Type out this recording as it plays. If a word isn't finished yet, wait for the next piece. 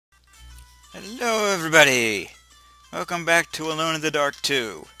Hello everybody! Welcome back to Alone in the Dark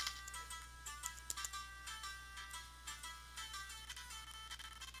 2.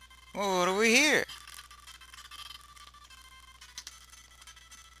 Well, what do we hear?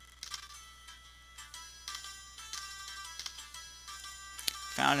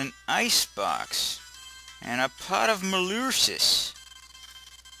 Found an ice box and a pot of molasses.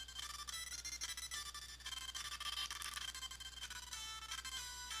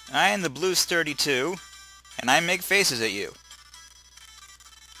 I am the Blues 32, and I make faces at you.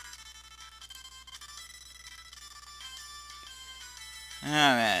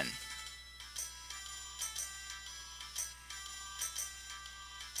 Ah, man.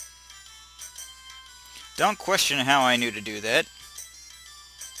 Don't question how I knew to do that.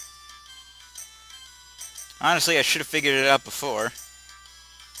 Honestly, I should have figured it out before.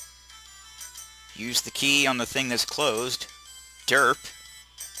 Use the key on the thing that's closed. Derp.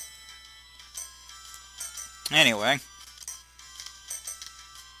 Anyway.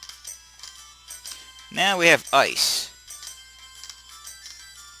 Now we have ice.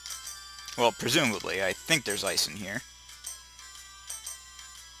 Well, presumably. I think there's ice in here.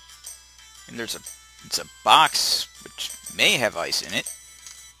 And it's a box which may have ice in it.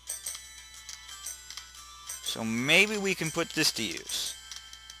 So maybe we can put this to use.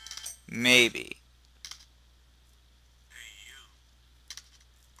 Maybe.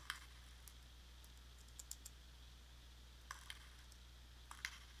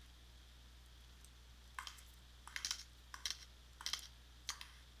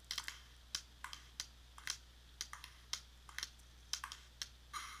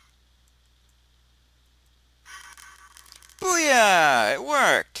 Booyah! It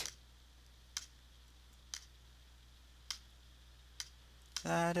worked!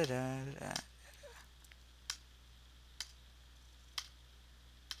 Da, da, da, da.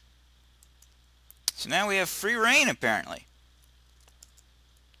 So now we have free reign, apparently.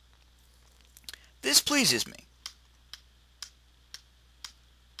 This pleases me.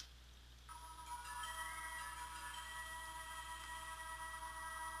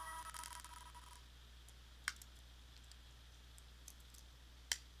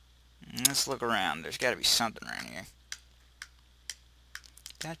 Let's look around. There's got to be something around here.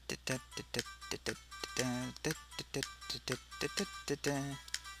 Da, da, da, da, da, da, da, da, da, da, da, da, da, da.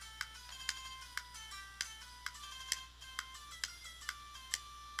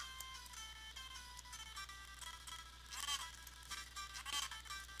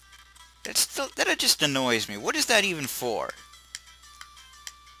 That just annoys me. What is that even for?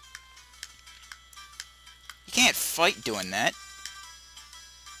 You can't fight doing that.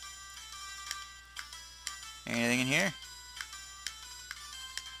 Anything in here?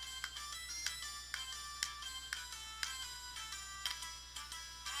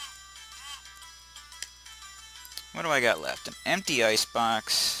 What do I got left? An empty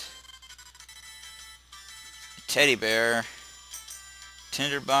icebox, a teddy bear,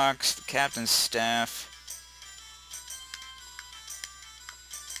 tinderbox, the captain's staff.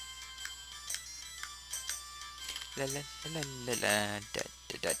 La la la la la da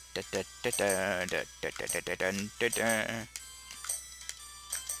da da da da da da da da da da da.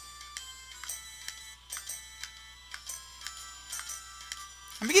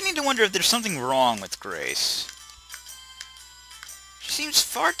 I'm beginning to wonder if there's something wrong with Grace. She seems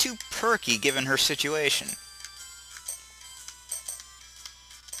far too perky given her situation.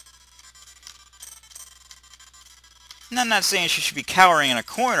 And I'm not saying she should be cowering in a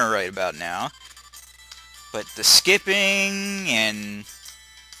corner right about now, but the skipping and,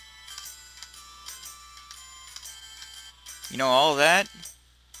 you know, all that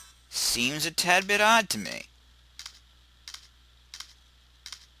seems a tad bit odd to me.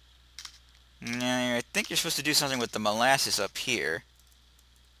 Yeah, I think you're supposed to do something with the molasses up here.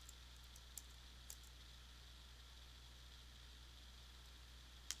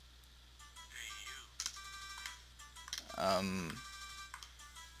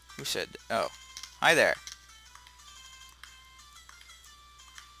 Who said? Oh, hi there.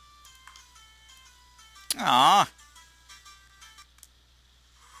 Ah.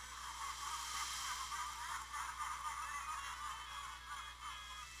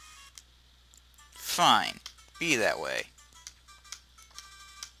 Fine. Be that way.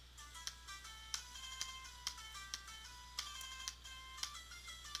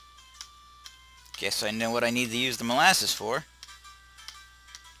 Guess I know what I need to use the molasses for.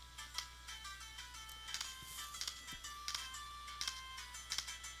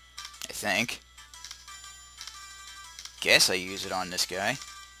 I think. Guess I use it on this guy.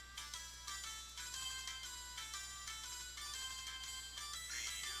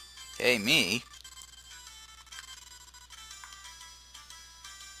 Hey, me.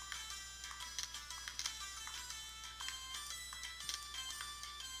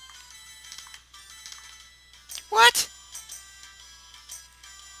 What?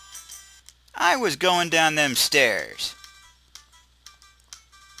 I was going down them stairs.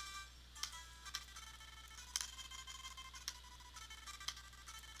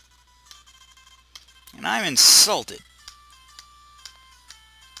 And I'm insulted.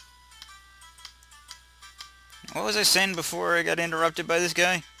 What was I saying before I got interrupted by this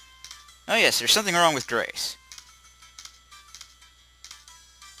guy? Oh yes, there's something wrong with Grace.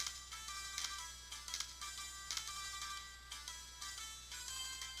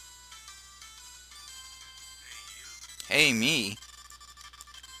 Hey, me.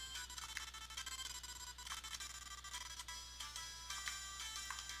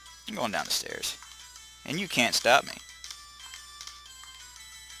 I'm going down the stairs. And you can't stop me.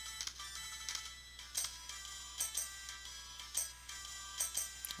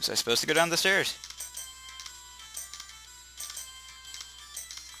 Was I supposed to go down the stairs?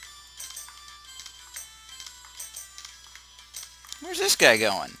 Where's this guy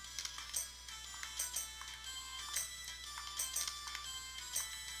going?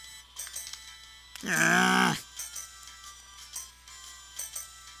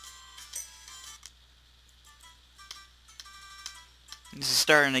 This is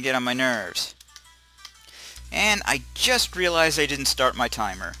starting to get on my nerves. And I just realized I didn't start my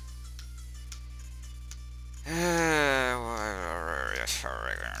timer.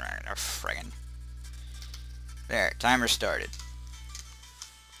 Friggin'. There, timer started.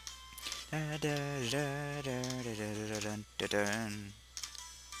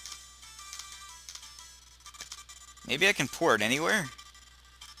 Maybe I can pour it anywhere?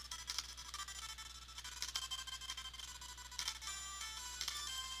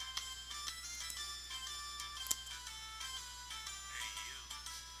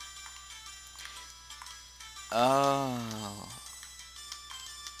 Oh.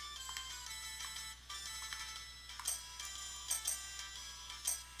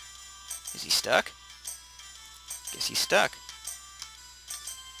 Is he stuck? Guess he's stuck.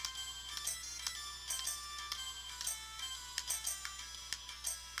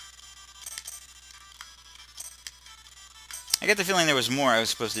 I get the feeling there was more I was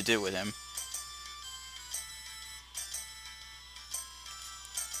supposed to do with him.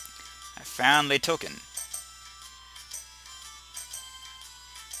 I found the token.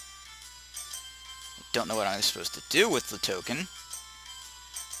 I don't know what I'm supposed to do with the token.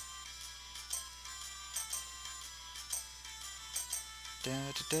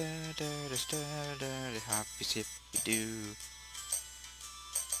 Hoppy zippy doo.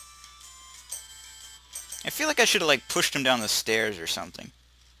 I feel like I should have like pushed him down the stairs or something.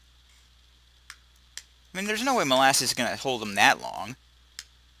 I mean, there's no way molasses is gonna hold him that long.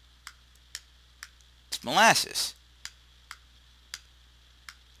 It's molasses.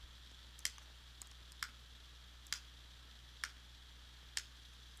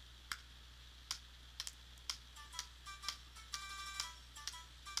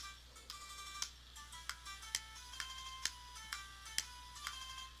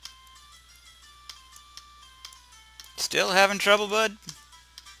 Still having trouble, bud?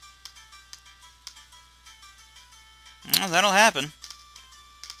 Well, that'll happen.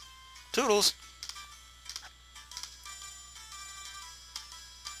 Toodles.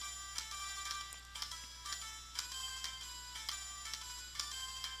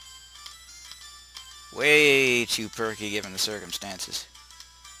 Way too perky given the circumstances.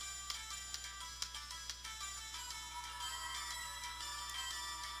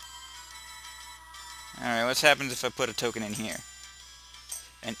 Alright, what happens if I put a token in here?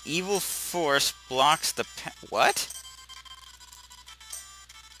 An evil force blocks the what?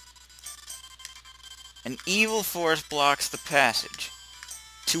 An evil force blocks the passage.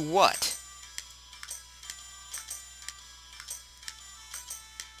 To what?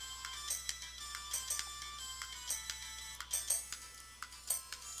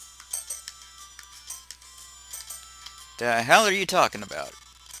 The hell are you talking about?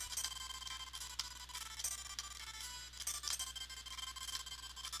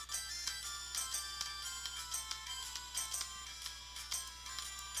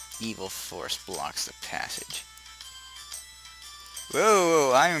 Evil force blocks the passage.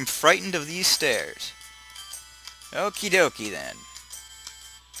 Whoa, I am frightened of these stairs. Okie dokie then.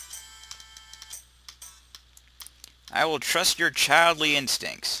 I will trust your childly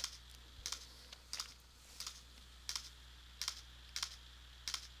instincts.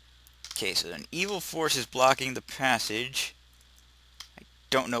 Okay, so an evil force is blocking the passage. I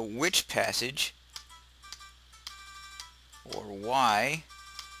don't know which passage or why.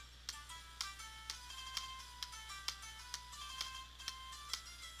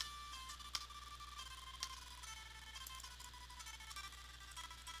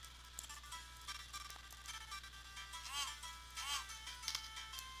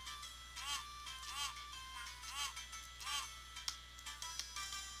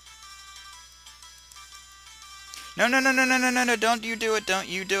 No, no, no, no, no, no, no, no, don't you do it, don't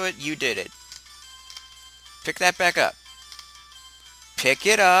you do it, you did it. Pick that back up. Pick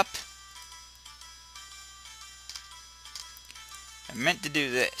it up. I meant to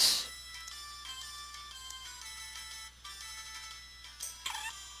do this.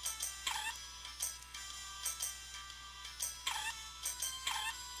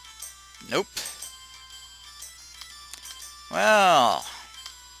 Nope. Well,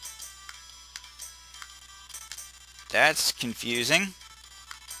 that's confusing.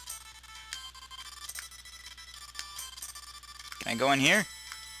 Can I go in here?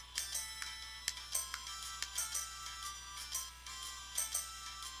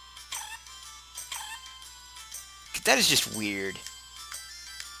 That is just weird.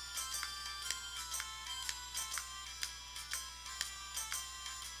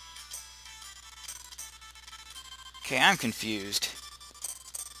 Okay, I'm confused.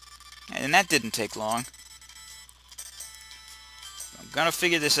 And that didn't take long. I'm gonna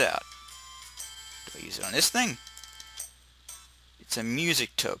figure this out. Do I use it on this thing? It's a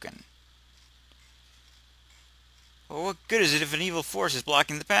music token. Well, what good is it if an evil force is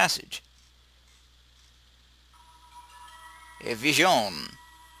blocking the passage? A vision.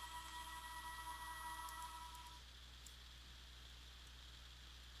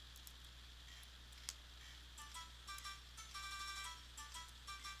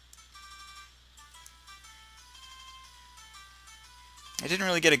 I didn't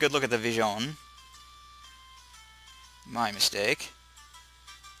really get a good look at the vision. My mistake.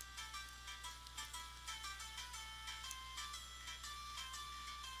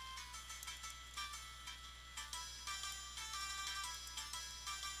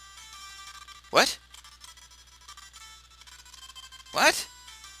 What? What?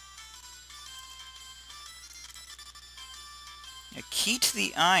 A key to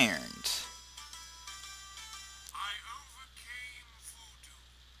the irons. I overcame voodoo,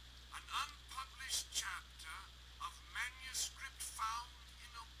 an unpublished chapter of manuscript found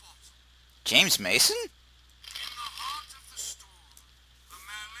in a bottle. James Mason? In the heart of the storm, the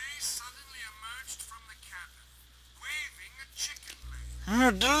Malay suddenly emerged from the cabin, waving a chicken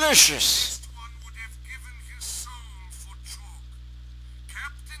leg. Delicious. This one would have given his soul for chalk.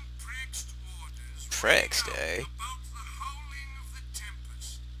 Captain Prext orders Prext, rang eh? out about the howling of the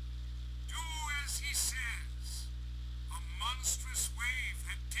tempest. Do as he says. A monstrous wave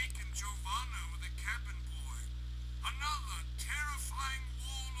had taken Giovanna, the cabin boy. Another terrifying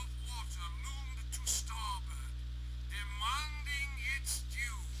wall of water loomed to starboard, demanding its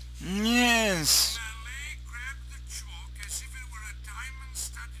due. Yes. Malay grabbed the chalk as if it were a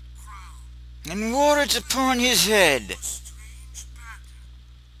diamond-studded crown. And wore it upon his head. Strange pattern.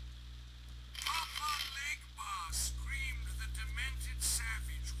 Papa Legbar screamed, the demented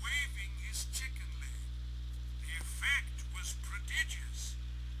savage, waving his chicken leg. The effect was prodigious.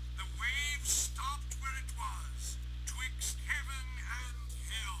 The wave stopped where it was, twixt heaven and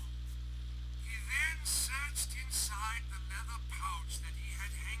hell. He then searched inside the leather pouch that he had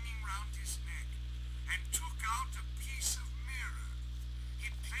hanging round his neck, and took out a piece of mirror. He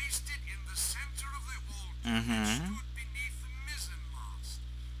placed it in the center of the altar that stood beneath the mizzenmast,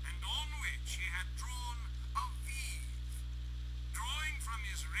 and on which he had drawn a V. Drawing from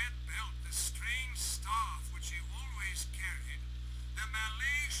his red belt the strange staff which he always carried, the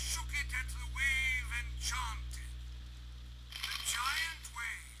Malay shook it at the wave and chanted. The giant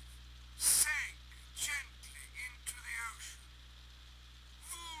wave sank gently into the ocean.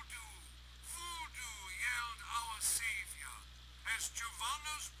 Voodoo, voodoo, yelled our savior, as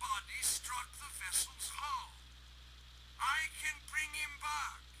Giovanna's body struck the vessel's hull. I can bring him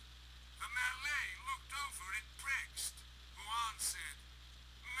back. The Malay looked over at Prext, who answered,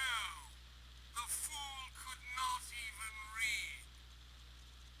 no, the fool could not even read.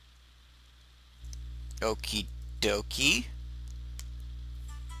 Okie dokie.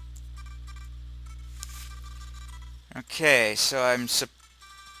 Okay, so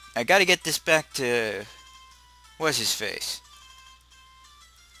I gotta get this back to... What's his face?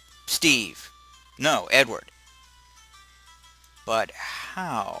 Steve. No, Edward. But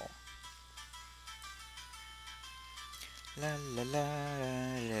how? La la la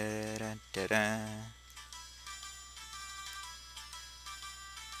la da da da.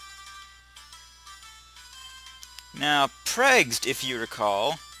 Now, Pregst, if you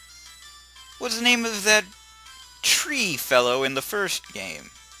recall, was the name of that tree fellow in the first game.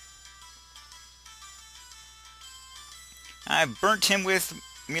 I burnt him with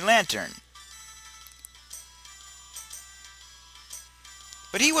me lantern.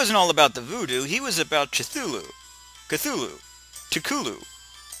 But he wasn't all about the voodoo, he was about Cthulhu. Cthulhu.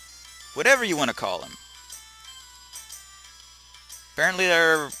 Whatever you want to call him. Apparently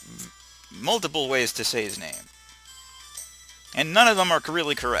there are multiple ways to say his name. And none of them are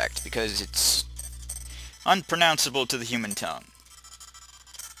really correct, because it's unpronounceable to the human tongue.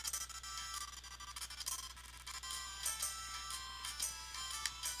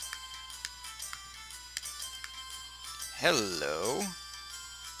 Hello.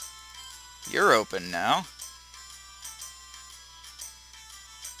 You're open now.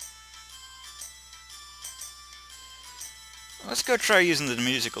 Let's go try using the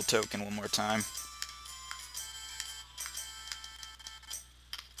musical token one more time.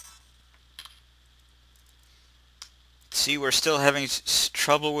 See, we're still having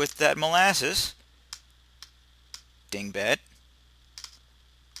trouble with that molasses. Dingbat.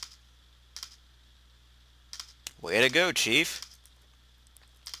 Way to go, Chief.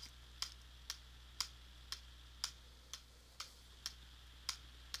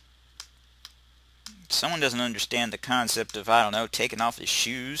 Someone doesn't understand the concept of, I don't know, taking off his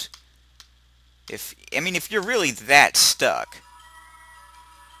shoes. If you're really that stuck.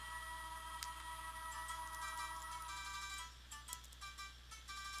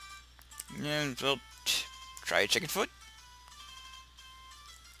 Yeah, well, try a chicken foot.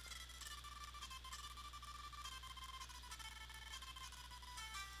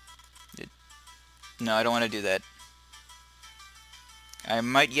 No, I don't want to do that. I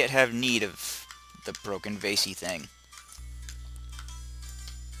might yet have need of the broken vasey thing.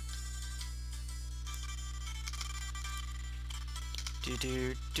 Do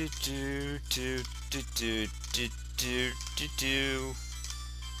do do do do do do do do do do.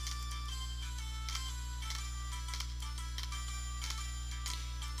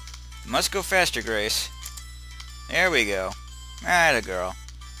 Must go faster, Grace. There we go. Atta girl.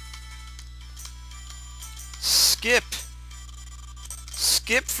 Skip!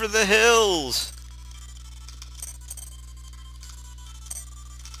 Skip for the hills!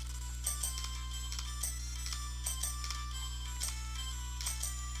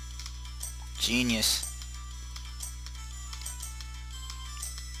 Genius.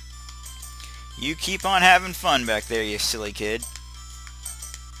 You keep on having fun back there, you silly kid.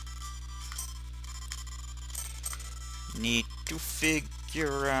 Need to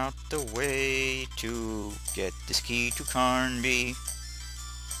figure out the way to get this key to Carnby.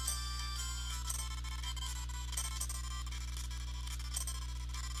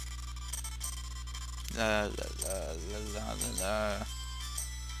 La la la la la la.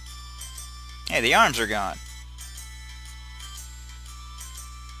 Hey, the arms are gone.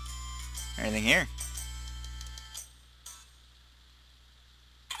 Anything here?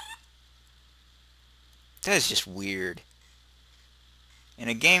 That is just weird. In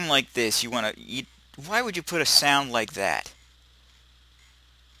a game like this, why would you put a sound like that?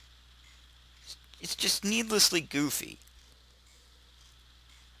 It's just needlessly goofy.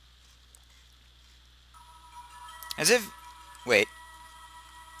 As if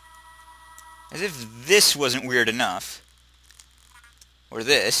this wasn't weird enough. Or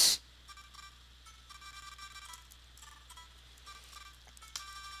this.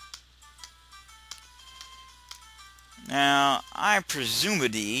 Now, I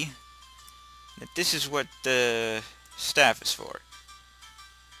presumedy that this is what the staff is for.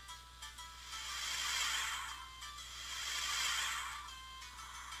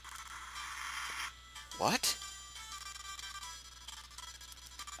 What?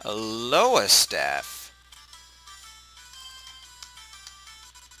 A Loa staff.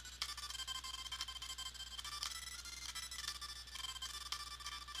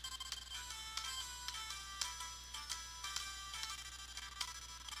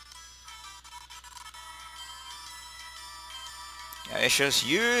 I shall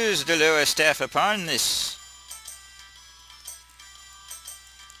use the Loa staff upon this.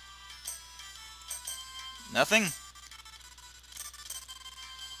 Nothing?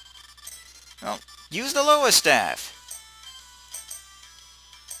 Well, use the Loa staff.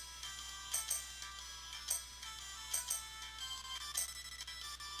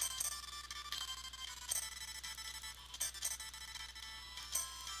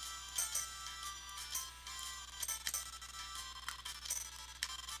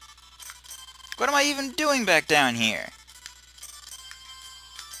 What am I even doing back down here?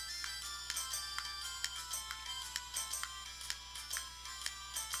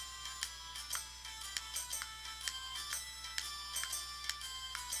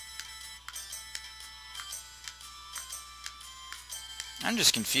 I'm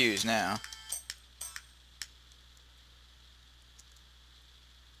just confused now.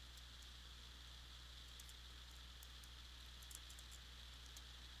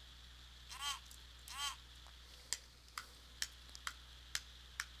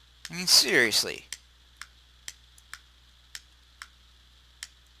 I mean, seriously.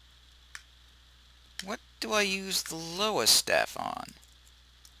 What do I use the lowest staff on?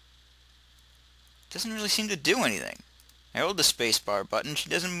 Doesn't really seem to do anything. I hold the spacebar button, she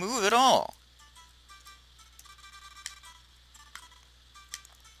doesn't move at all.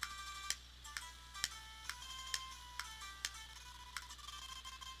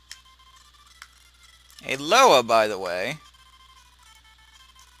 A Loa, by the way,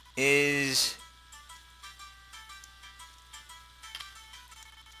 is...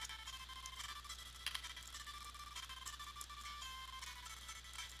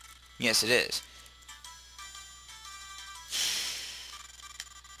 Yes, it is.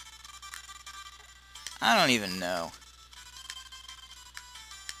 I don't even know.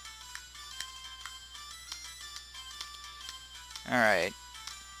 Alright.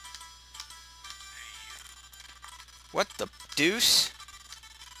 What the deuce?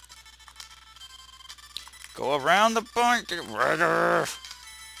 Go around the bunker.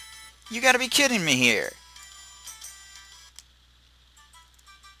 You gotta be kidding me here.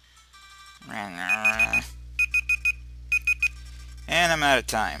 And I'm out of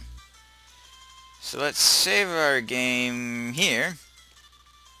time. So let's save our game here.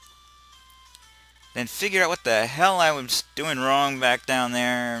 Then figure out what the hell I was doing wrong back down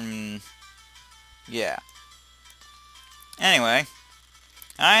there. And yeah. Anyway,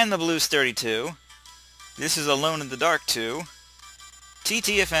 I am the Blues32. This is Alone in the Dark 2.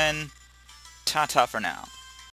 TTFN. Ta-ta for now.